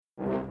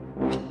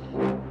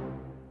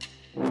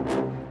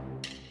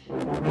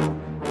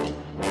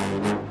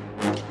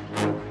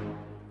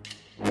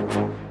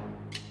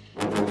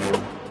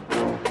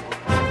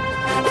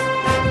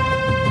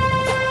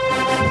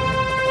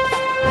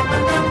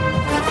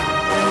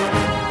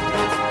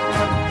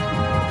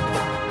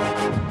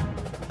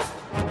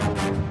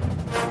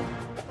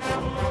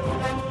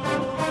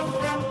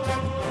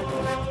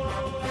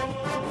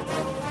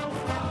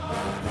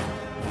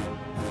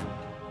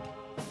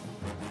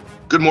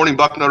Good morning,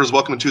 Bucknutters.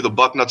 Welcome to the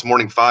Bucknuts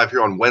Morning Five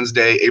here on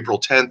Wednesday, April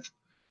 10th,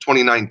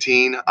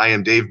 2019. I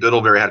am Dave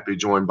Biddle, very happy to be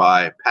joined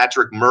by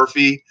Patrick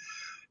Murphy.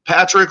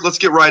 Patrick, let's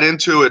get right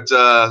into it.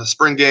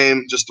 Spring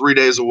game, just 3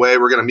 days away.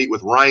 We're going to meet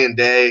with Ryan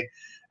Day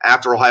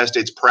after Ohio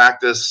State's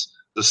practice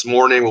this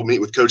morning. We'll meet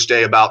with Coach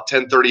Day about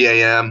 10:30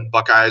 a.m.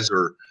 Buckeyes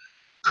are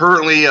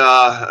currently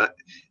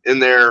in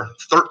their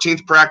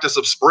 13th practice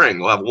of spring.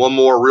 We'll have one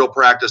more real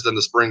practice than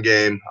the spring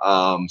game.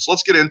 So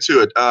let's get into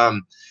it.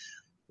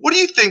 What do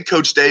you think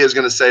Coach Day is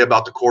going to say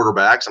about the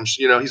quarterbacks?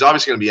 He's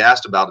obviously going to be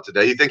asked about it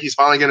today. You think he's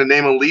finally going to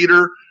name a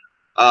leader?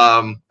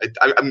 I'm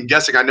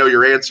guessing I know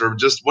your answer.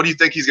 Just what do you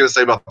think he's going to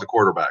say about the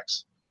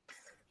quarterbacks?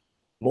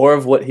 More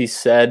of what he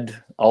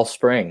said all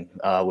spring,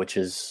 which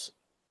is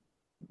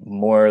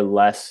more or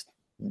less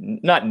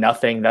not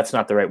nothing. That's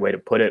not the right way to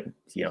put it.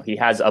 He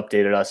has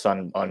updated us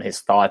on his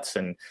thoughts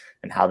and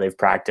how they've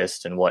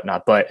practiced and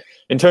whatnot. But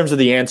in terms of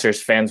the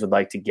answers fans would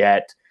like to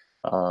get,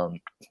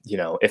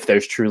 if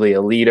there's truly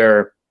a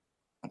leader,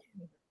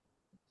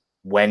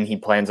 when he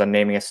plans on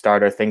naming a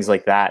starter, things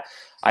like that.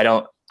 I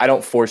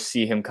don't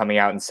foresee him coming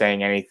out and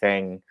saying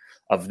anything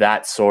of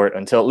that sort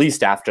until at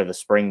least after the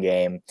spring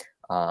game.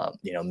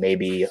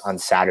 Maybe on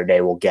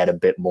Saturday we'll get a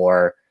bit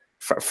more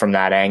from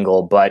that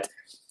angle. But,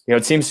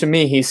 it seems to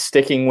me he's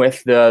sticking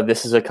with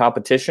this is a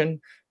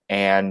competition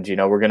and,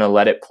 we're going to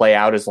let it play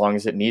out as long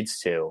as it needs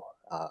to.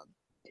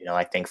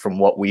 I think from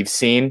what we've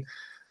seen,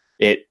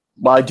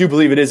 while I do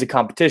believe it is a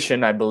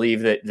competition, I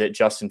believe that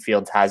Justin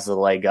Fields has the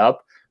leg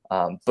up.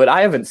 But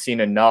I haven't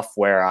seen enough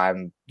where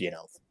I'm,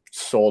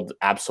 sold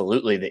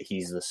absolutely that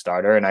he's the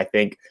starter. And I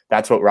think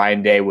that's what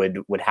Ryan Day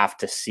would have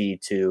to see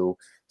to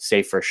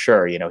say for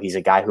sure. He's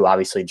a guy who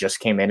obviously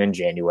just came in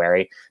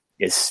January,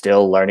 is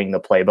still learning the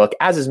playbook,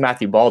 as is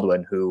Matthew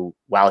Baldwin, who,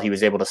 while he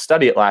was able to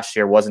study it last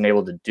year, wasn't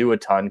able to do a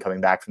ton coming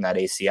back from that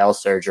ACL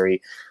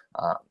surgery.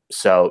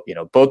 So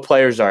both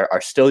players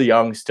are still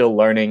young, still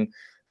learning,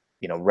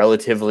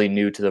 relatively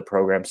new to the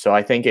program. So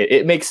I think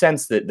it makes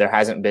sense that there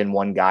hasn't been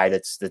one guy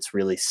that's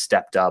really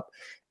stepped up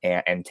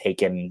and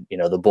taken,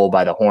 the bull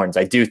by the horns.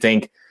 I do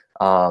think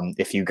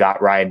if you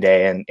got Ryan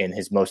Day in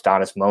his most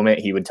honest moment,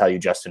 he would tell you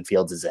Justin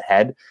Fields is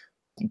ahead,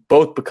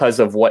 both because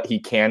of what he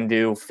can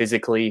do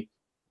physically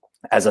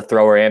as a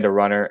thrower and a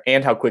runner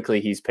and how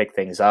quickly he's picked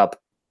things up.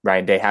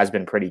 Ryan Day has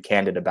been pretty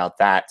candid about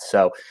that.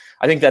 So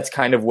I think that's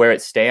kind of where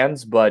it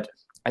stands, but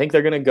I think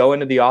they're going to go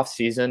into the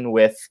offseason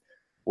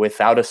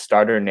without a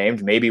starter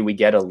named. Maybe we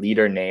get a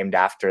leader named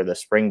after the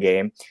spring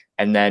game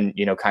and then,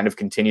 kind of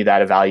continue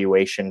that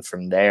evaluation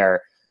from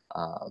there.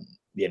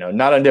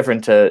 Not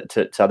indifferent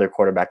to other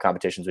quarterback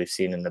competitions we've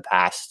seen in the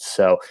past.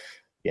 So,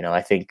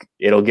 I think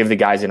it'll give the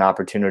guys an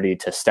opportunity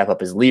to step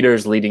up as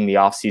leaders leading the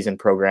offseason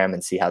program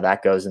and see how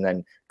that goes. And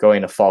then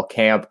going to fall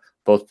camp,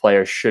 both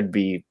players should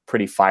be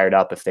pretty fired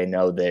up if they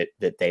know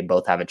that they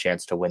both have a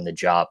chance to win the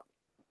job.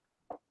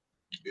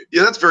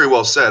 Yeah, that's very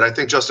well said. I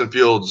think Justin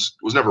Fields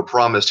was never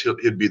promised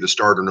he'd be the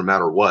starter no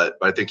matter what.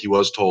 But I think he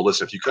was told,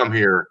 listen, if you come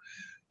here,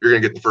 you're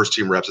going to get the first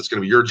team reps. It's going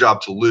to be your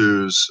job to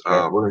lose.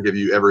 We're going to give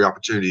you every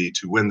opportunity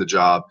to win the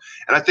job.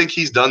 And I think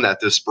he's done that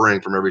this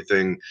spring from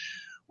everything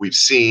we've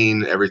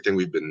seen, everything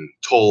we've been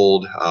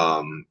told.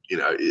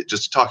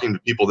 Just talking to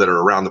people that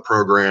are around the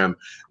program.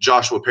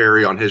 Joshua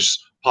Perry on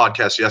his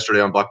podcast yesterday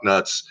on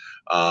Bucknuts,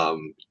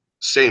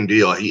 same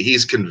deal.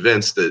 He's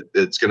convinced that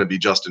it's going to be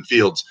Justin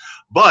Fields.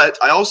 But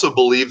I also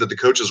believe that the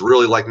coaches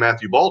really like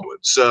Matthew Baldwin.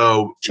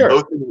 So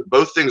sure,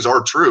 both things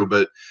are true.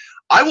 But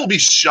I will be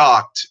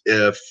shocked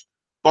if,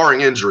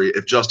 barring injury,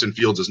 if Justin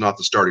Fields is not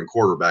the starting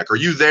quarterback. Are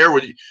you there?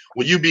 Will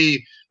you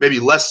be maybe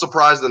less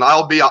surprised than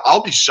I'll be?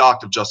 I'll be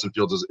shocked if Justin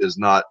Fields is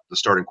not the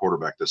starting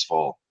quarterback this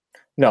fall.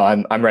 No,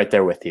 I'm right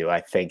there with you.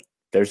 I think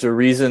there's a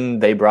reason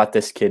they brought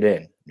this kid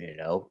in.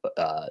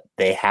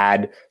 They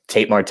had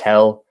Tate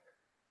Martell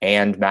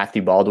and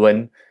Matthew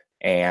Baldwin,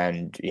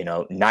 and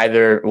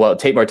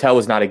Tate Martell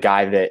was not a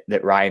guy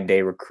that Ryan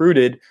Day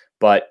recruited,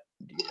 but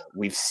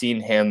we've seen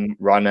him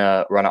run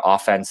a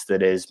offense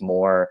that is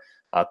more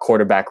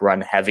quarterback run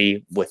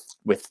heavy with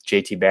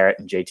JT Barrett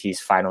and JT's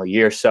final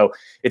year. So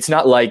it's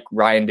not like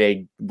Ryan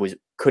Day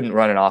couldn't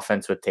run an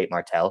offense with Tate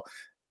Martell.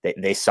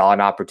 They saw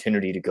an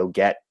opportunity to go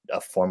get a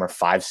former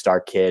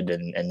 5-star kid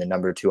and the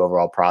number 2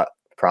 overall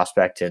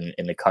prospect in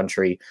the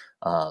country.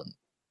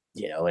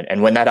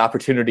 And when that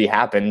opportunity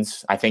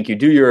happens, I think you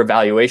do your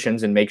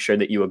evaluations and make sure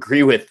that you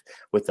agree with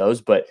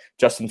those. But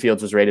Justin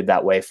Fields was rated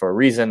that way for a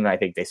reason, and I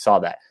think they saw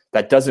that.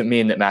 That doesn't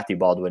mean that Matthew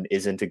Baldwin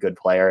isn't a good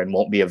player and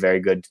won't be a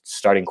very good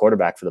starting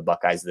quarterback for the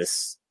Buckeyes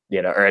this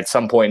or at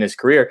some point in his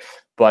career.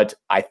 But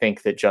I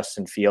think that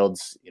Justin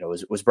Fields,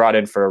 was brought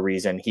in for a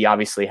reason. He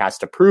obviously has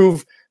to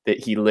prove that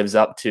he lives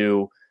up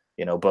to,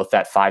 both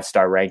that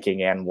 5-star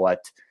ranking and what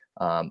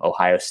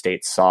Ohio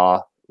State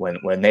saw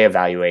when they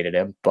evaluated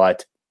him.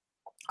 But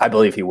I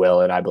believe he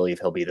will, and I believe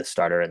he'll be the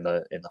starter in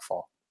the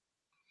fall.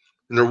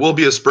 And there will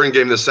be a spring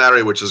game this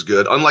Saturday, which is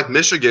good. Unlike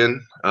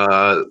Michigan,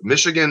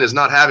 Michigan is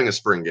not having a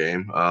spring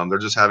game. They're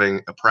just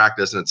having a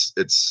practice, and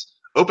it's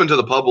open to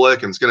the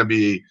public, and it's going to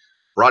be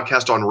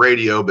broadcast on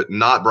radio, but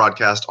not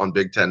broadcast on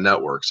Big Ten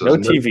Network. So no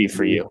TV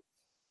for you.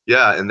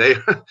 Yeah, and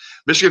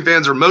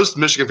most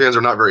Michigan fans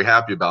are not very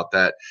happy about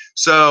that.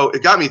 So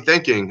it got me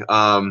thinking.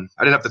 I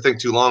didn't have to think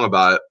too long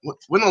about it.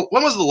 When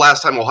was the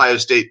last time Ohio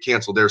State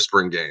canceled their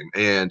spring game?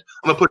 And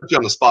I'm going to put you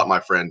on the spot, my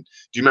friend.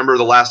 Do you remember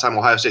the last time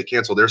Ohio State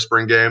canceled their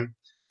spring game?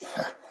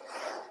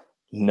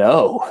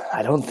 No,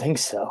 I don't think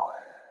so.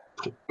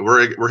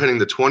 We're hitting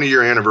the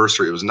 20-year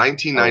anniversary. It was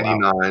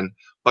 1999. Oh, wow.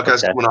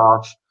 Buckeyes went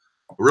off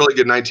a really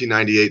good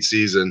 1998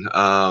 season,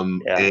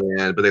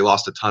 but they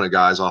lost a ton of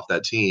guys off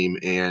that team.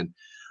 And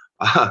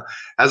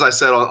as I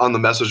said on the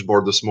message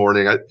board this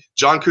morning,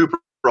 John Cooper,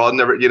 I'll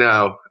never,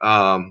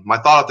 my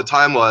thought at the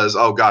time was,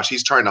 oh gosh,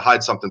 he's trying to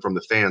hide something from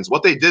the fans.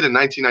 What they did in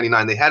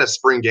 1999, they had a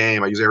spring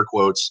game. I use air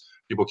quotes.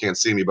 People can't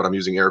see me, but I'm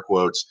using air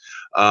quotes.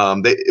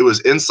 It was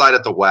inside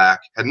at the WAC,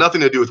 had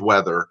nothing to do with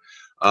weather.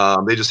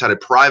 They just had a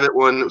private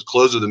one. It was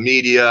closed to the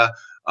media.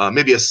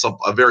 Maybe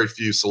a very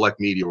few select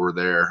media were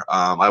there.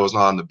 I was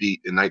not on the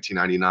beat in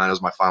 1999. It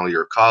was my final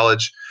year of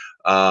college.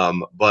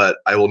 But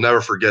I will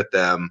never forget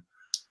them.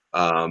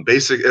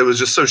 It was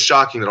just so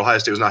shocking that Ohio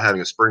State was not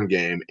having a spring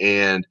game.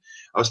 And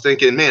I was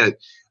thinking, man,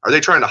 are they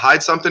trying to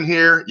hide something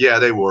here? Yeah,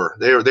 they were.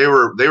 They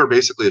were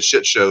basically a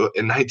shit show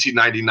in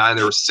 1999.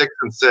 They were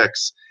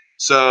 6-6.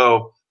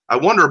 So I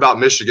wonder about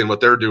Michigan, what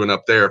they're doing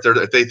up there.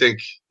 If they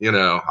think,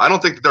 I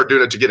don't think that they're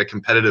doing it to get a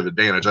competitive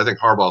advantage. I think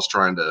Harbaugh's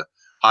trying to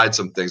hide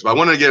some things. But I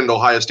wanted to get into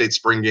Ohio State's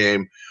spring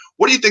game.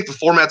 What do you think the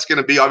format's going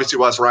to be? Obviously,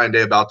 we'll ask Ryan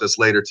Day about this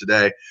later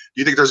today.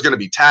 Do you think there's going to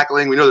be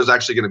tackling? We know there's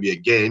actually going to be a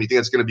game. You think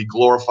it's going to be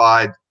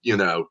glorified,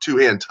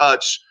 two-hand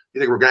touch?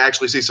 You think we're going to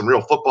actually see some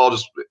real football,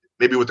 just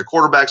maybe with the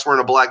quarterbacks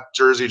wearing a black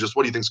jersey? Just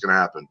what do you think is going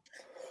to happen?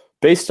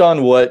 Based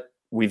on what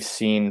we've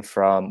seen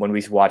from when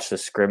we watched the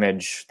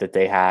scrimmage that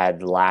they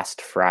had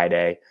last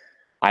Friday,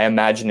 I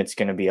imagine it's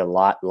going to be a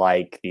lot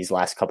like these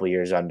last couple of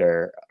years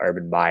under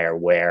Urban Meyer,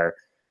 where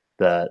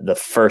the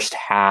first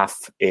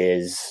half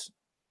is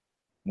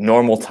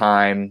normal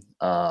time,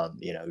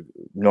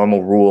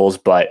 normal rules,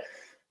 but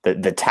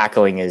the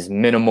tackling is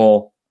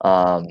minimal.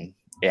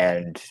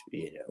 And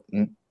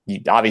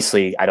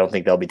obviously I don't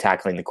think they'll be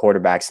tackling the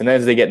quarterbacks. And then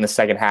as they get in the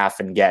second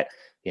half and get,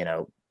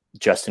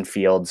 Justin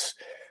Fields,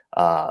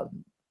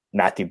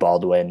 Matthew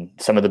Baldwin,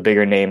 some of the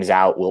bigger names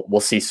out, we'll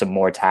see some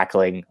more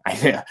tackling.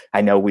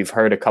 I know we've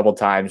heard a couple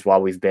times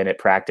while we've been at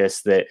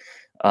practice that,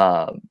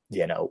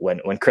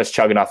 when Chris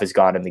Chuganoff is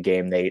gone in the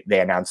game, they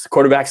announce the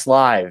quarterback's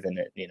live, and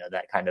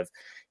that kind of,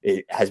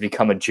 it has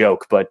become a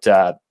joke. But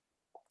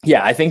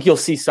I think you'll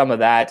see some of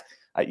that.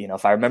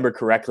 If I remember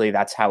correctly,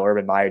 that's how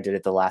Urban Meyer did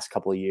it the last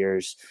couple of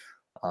years.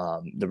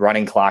 The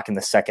running clock in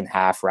the second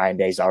half, Ryan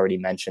Day's already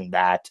mentioned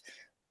that,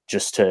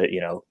 just to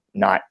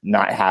not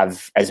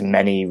have as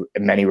many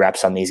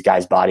reps on these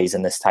guys' bodies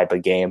in this type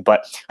of game.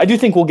 But I do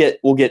think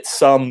we'll get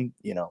some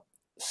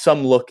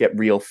some look at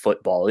real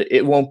football.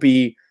 It won't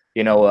be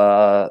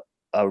a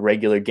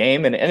regular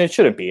game, and it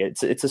shouldn't be.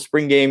 It's a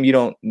spring game. You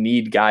don't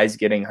need guys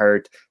getting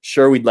hurt.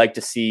 Sure, we'd like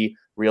to see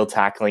real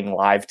tackling,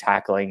 live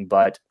tackling,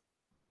 but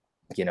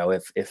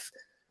if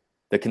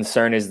the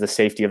concern is the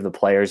safety of the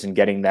players and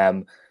getting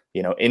them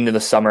into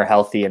the summer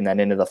healthy and then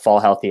into the fall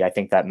healthy, I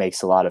think that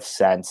makes a lot of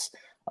sense.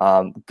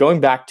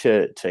 Going back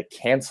to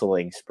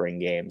canceling spring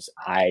games,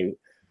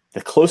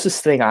 the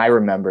closest thing I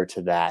remember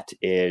to that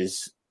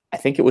is, I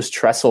think it was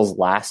Tressel's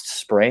last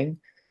spring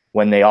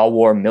when they all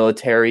wore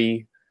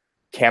military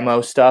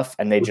camo stuff,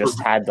 and they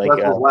just had like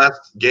a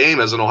last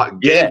game as an Ohio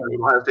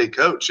State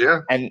coach.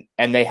 Yeah.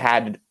 And they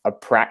had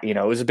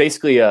it was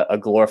basically a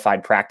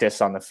glorified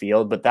practice on the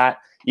field, but that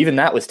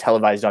was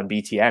televised on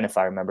BTN, if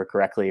I remember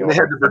correctly. And they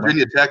had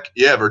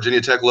the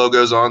Virginia Tech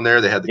logos on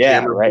there. They had the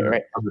camera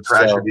right. of the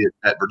tragedy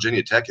at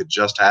Virginia Tech had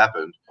just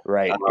happened.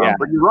 Right.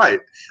 But you're right.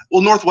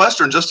 Well,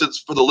 Northwestern,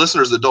 for the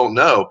listeners that don't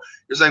know,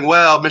 you're saying,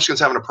 well, Michigan's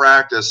having a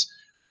practice.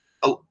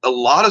 A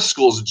lot of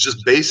schools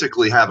just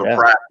basically have a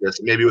practice,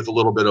 maybe with a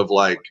little bit of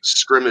like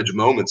scrimmage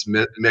moments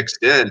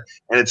mixed in,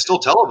 and it's still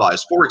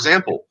televised. For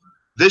example,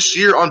 this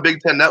year on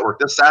Big Ten Network,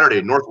 this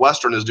Saturday,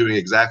 Northwestern is doing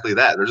exactly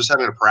that. They're just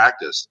having a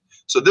practice.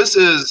 So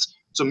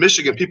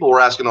Michigan, people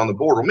were asking on the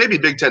board, well, maybe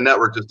Big Ten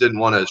Network just didn't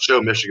want to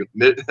show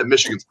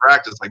Michigan's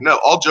practice. Like, no,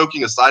 all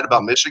joking aside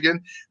about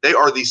Michigan, they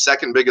are the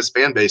second biggest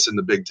fan base in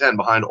the Big Ten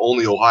behind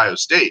only Ohio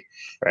State.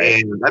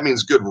 Right. And that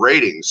means good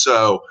ratings.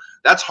 So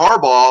that's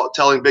Harbaugh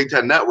telling Big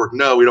Ten Network,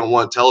 no, we don't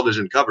want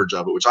television coverage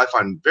of it, which I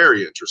find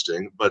very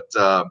interesting. But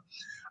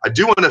I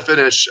do want to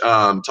finish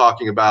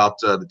talking about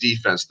the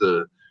defense,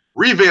 the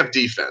revamped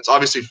defense.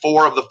 Obviously,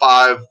 4 of the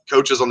 5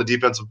 coaches on the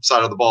defensive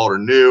side of the ball are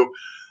new.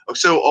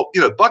 So,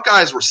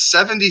 Buckeyes were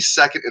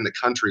 72nd in the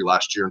country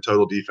last year in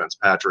total defense,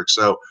 Patrick.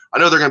 So I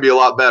know they're going to be a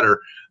lot better.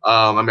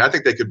 I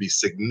think they could be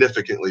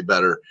significantly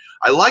better.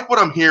 I like what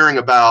I'm hearing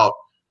about.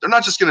 They're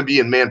not just going to be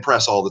in man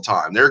press all the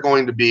time. They'll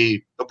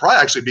probably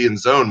actually be in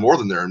zone more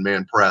than they're in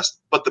man press.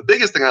 But the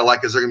biggest thing I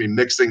like is they're going to be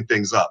mixing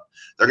things up.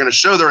 They're going to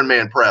show they're in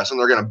man press, and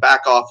they're going to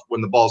back off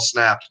when the ball's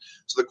snapped.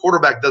 So the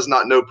quarterback does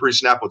not know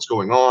pre-snap what's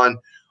going on.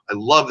 I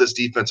love this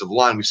defensive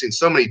line. We've seen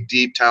so many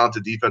deep,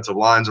 talented defensive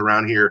lines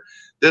around here.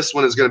 This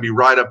one is going to be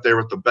right up there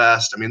with the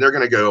best. I mean, they're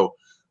going to go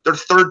 – their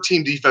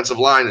third-team defensive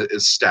line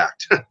is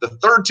stacked. The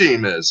third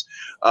team is,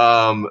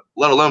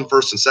 let alone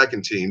first and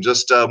second team.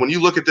 Just when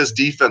you look at this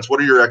defense, what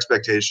are your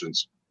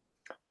expectations?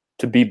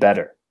 To be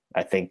better,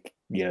 I think.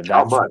 That's,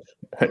 how much?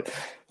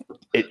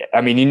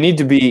 You need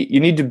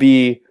to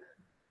be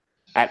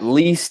at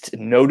least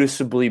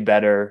noticeably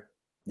better.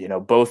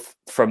 Both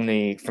from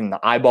the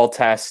eyeball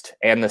test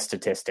and the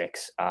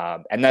statistics.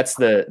 And that's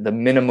the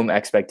minimum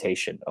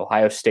expectation.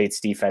 Ohio State's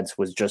defense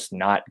was just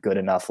not good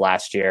enough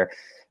last year.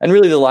 And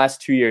really the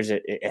last 2 years,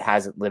 it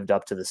hasn't lived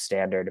up to the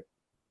standard.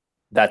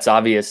 It's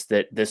obvious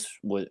that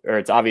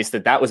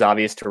that was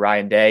obvious to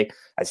Ryan Day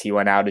as he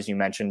went out, as you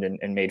mentioned,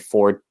 and made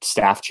 4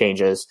 staff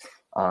changes.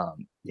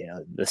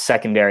 The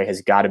secondary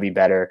has got to be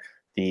better.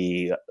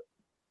 The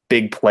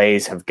big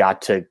plays have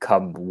got to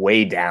come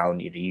way down.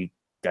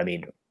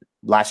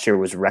 Last year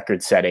was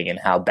record-setting in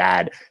how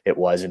bad it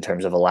was in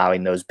terms of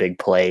allowing those big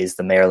plays.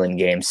 The Maryland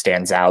game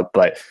stands out,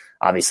 but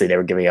obviously they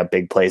were giving up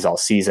big plays all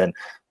season.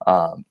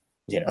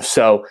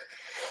 So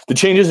the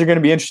changes are going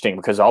to be interesting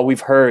because all we've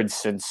heard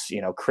since,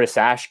 Chris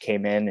Ash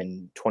came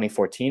in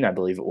 2014, I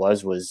believe it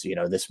was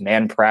this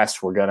man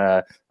press. We're going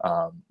to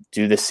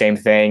do the same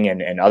thing,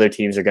 and other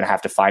teams are going to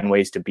have to find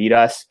ways to beat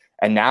us.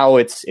 And now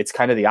it's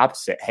kind of the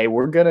opposite. Hey,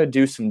 we're going to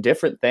do some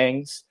different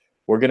things.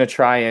 We're going to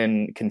try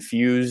and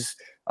confuse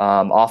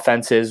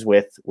offenses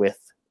with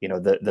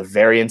the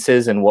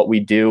variances in what we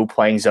do,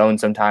 playing zone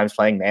sometimes,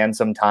 playing man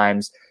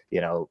sometimes,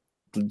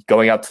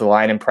 going up to the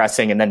line and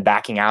pressing and then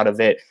backing out of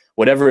it,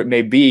 whatever it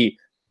may be.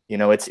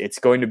 It's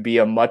going to be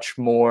a much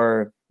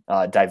more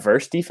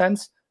diverse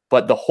defense,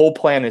 but the whole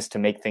plan is to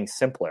make things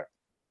simpler.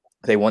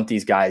 They want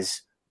these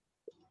guys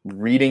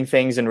reading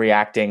things and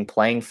reacting,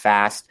 playing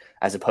fast,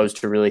 as opposed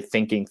to really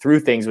thinking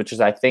through things, which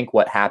is, I think,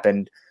 what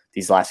happened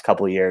these last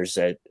couple of years,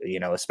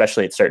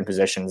 especially at certain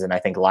positions. And I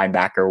think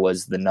linebacker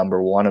was the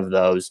number one of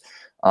those.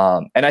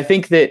 And I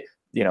think that,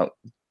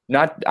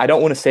 I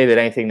don't want to say that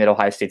anything that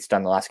Ohio State's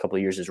done the last couple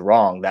of years is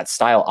wrong. That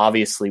style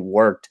obviously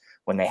worked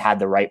when they had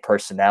the right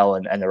personnel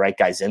and the right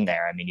guys in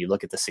there. I mean, you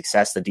look at the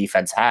success the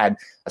defense had,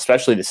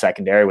 especially the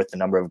secondary with the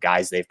number of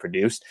guys they've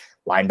produced,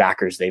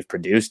 linebackers they've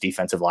produced,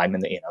 defensive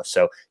linemen,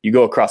 so you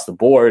go across the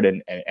board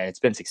and it's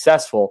been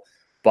successful,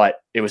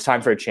 but it was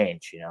time for a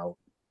change.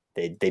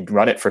 They'd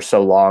run it for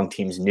so long.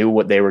 Teams knew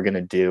what they were going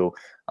to do.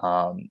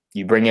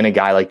 You bring in a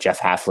guy like Jeff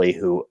Hafley,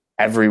 who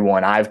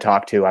everyone I've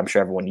talked to, I'm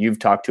sure everyone you've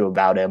talked to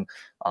about him,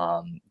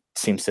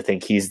 seems to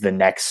think he's the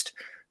next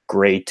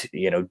great,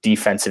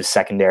 defensive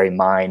secondary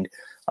mind.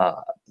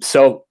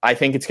 So I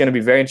think it's going to be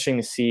very interesting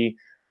to see,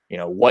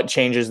 what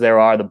changes there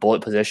are. The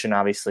bullet position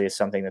obviously is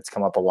something that's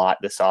come up a lot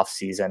this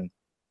offseason.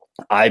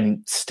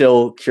 I'm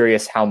still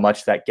curious how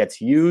much that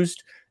gets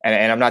used.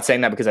 And I'm not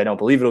saying that because I don't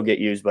believe it'll get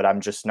used, but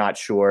I'm just not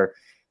sure.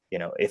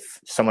 If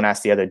someone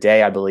asked the other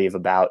day, I believe,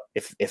 about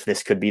if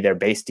this could be their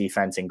base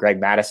defense, and Greg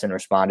Madison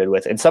responded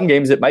with, in some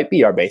games it might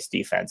be our base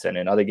defense, and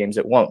in other games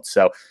it won't.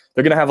 So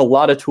they're going to have a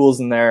lot of tools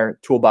in their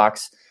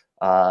toolbox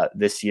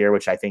this year,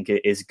 which I think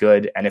is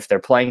good. And if they're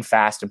playing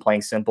fast and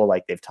playing simple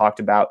like they've talked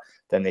about,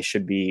 then they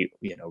should be,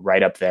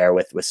 right up there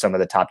with some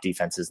of the top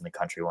defenses in the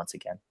country once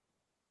again.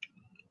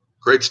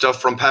 Great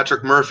stuff from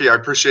Patrick Murphy. I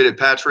appreciate it,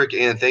 Patrick.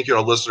 And thank you to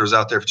our listeners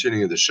out there for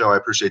tuning into the show. I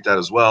appreciate that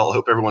as well. I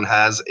hope everyone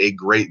has a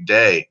great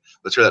day.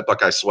 Let's hear that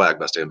Buckeye swag,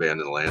 best damn band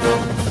in the land.